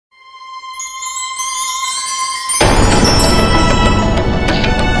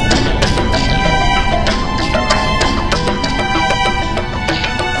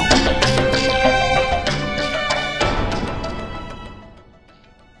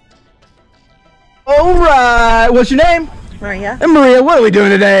All right. What's your name? Maria. And Maria, what are we doing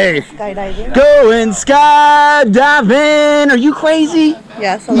today? Skydiving. Going skydiving. Are you crazy?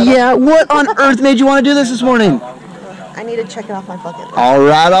 Yes, a little. Yeah. What on earth made you want to do this morning? I need to check it off my bucket list. All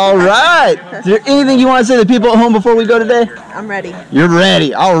right, all right. Is there anything you want to say to the people at home before we go today? I'm ready. You're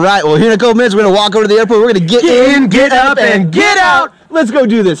ready. All right. Well, here in a couple minutes, we're going to walk over to the airport. We're going to get in, get up, and get out. Let's go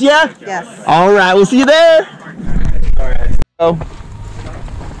do this, yeah? Yes. All right. We'll see you there. All right. Oh.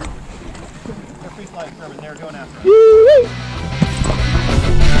 They're free flying from and they're going after. Woo-wee.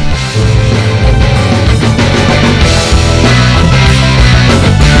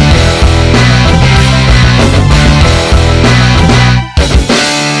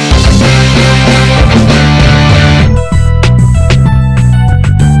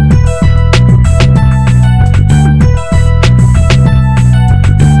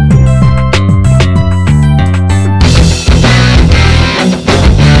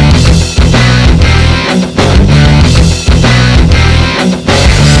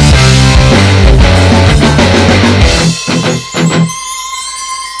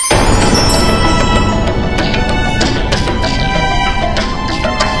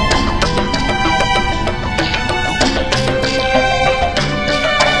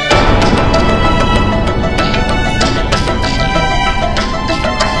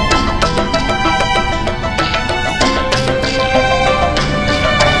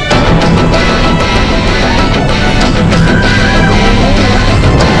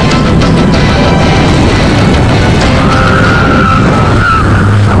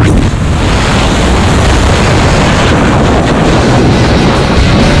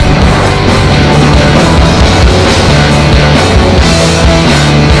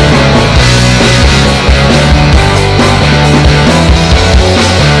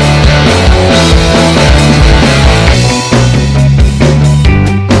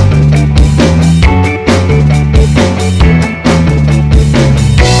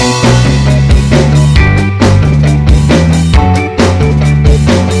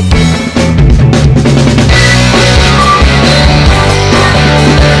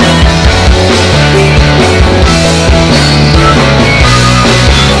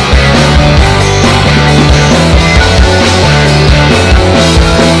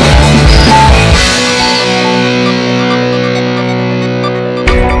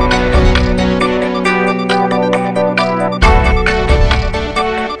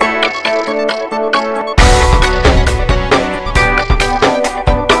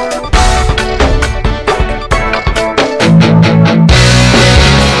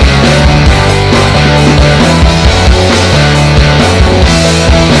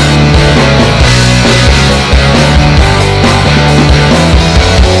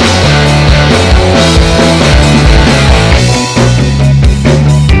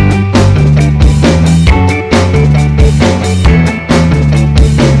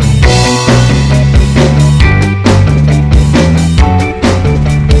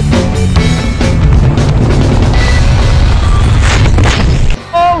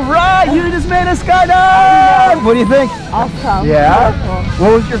 Skydive! What do you think? Awesome. Yeah?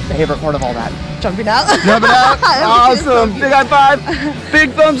 What was your favorite part of all that? Jumping out. Jumping out? Awesome. Big high five.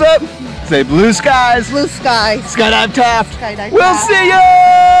 Big thumbs up. Say blue skies. Blue sky. Skydive Taft. Skydive We'll Taft. see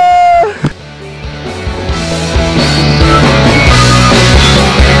you!